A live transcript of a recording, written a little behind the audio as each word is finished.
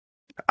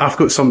I've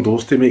got some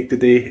doors to make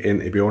today,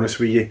 and to be honest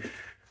with you,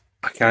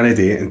 I can't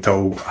do it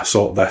until I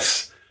sort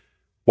this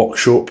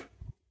workshop,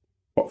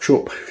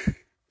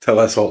 till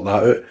I sort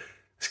that out.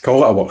 Let's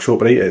call it a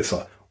workshop, right? It's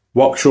a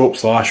workshop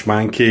slash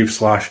man cave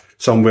slash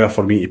somewhere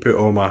for me to put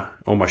all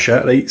my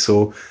shit, right?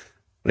 So,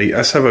 right,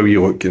 let's have a wee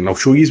look, and I'll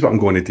show you what I'm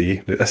going to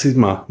do. Right, this is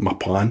my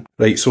plan.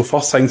 Right, so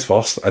first things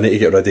first, I need to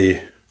get rid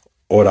of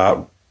all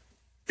that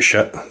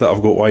shit that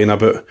I've got lying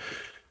about.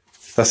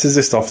 This is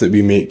the stuff that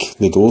we make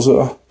the doors out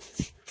of.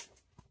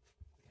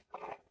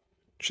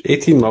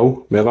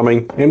 18mm,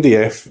 melamine,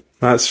 MDF,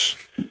 that's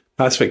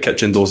what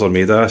kitchen doors are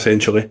made of,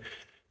 essentially.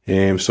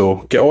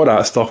 So get all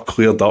that stuff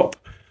cleared up.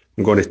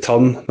 I'm going to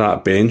turn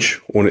that bench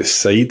on its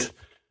side.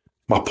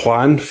 My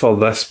plan for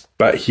this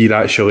bit here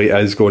actually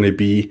is going to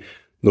be,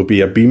 there'll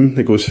be a beam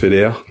that goes from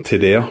there to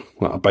there,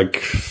 like a big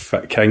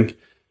fit king,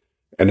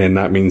 and then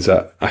that means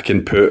that I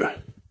can put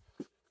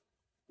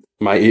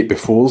my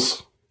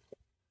 8x4s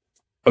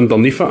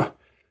underneath it.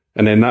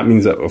 And then that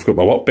means that I've got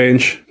my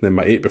workbench, then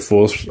my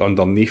 8x4's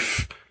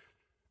underneath.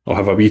 I'll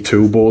have a wee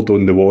tool board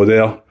on the wall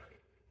there.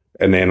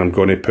 And then I'm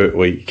going to put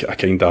like a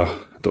kind of,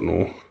 I don't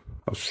know,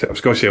 I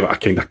was going to say like a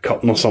kind of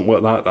curtain or something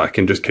like that I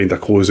can just kind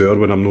of close out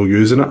when I'm not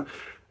using it.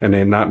 And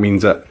then that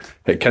means that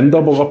it can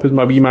double up as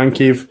my wee man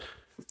cave,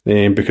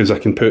 because I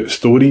can put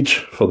storage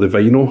for the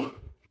vinyl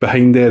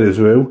behind there as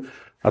well.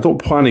 I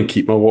don't plan on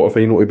keeping a lot of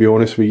vinyl, to be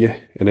honest with you.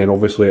 And then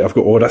obviously I've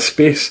got all this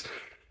space.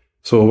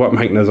 So what I'm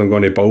thinking is I'm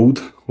going to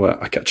build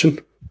like a kitchen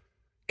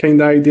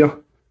kind of idea.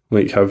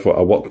 Like have like a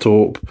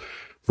worktop,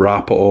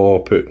 wrap it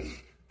all, put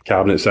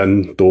cabinets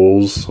in,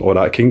 doors, all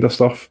that kind of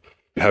stuff.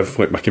 Have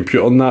like my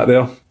computer and that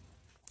there.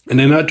 And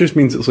then that just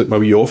means it's like my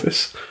wee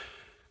office.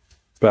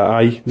 But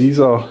aye, these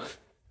are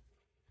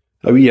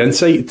a wee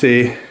insight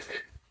to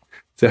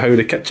how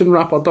the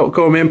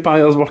kitchenwrapper.com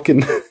empire's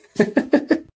working.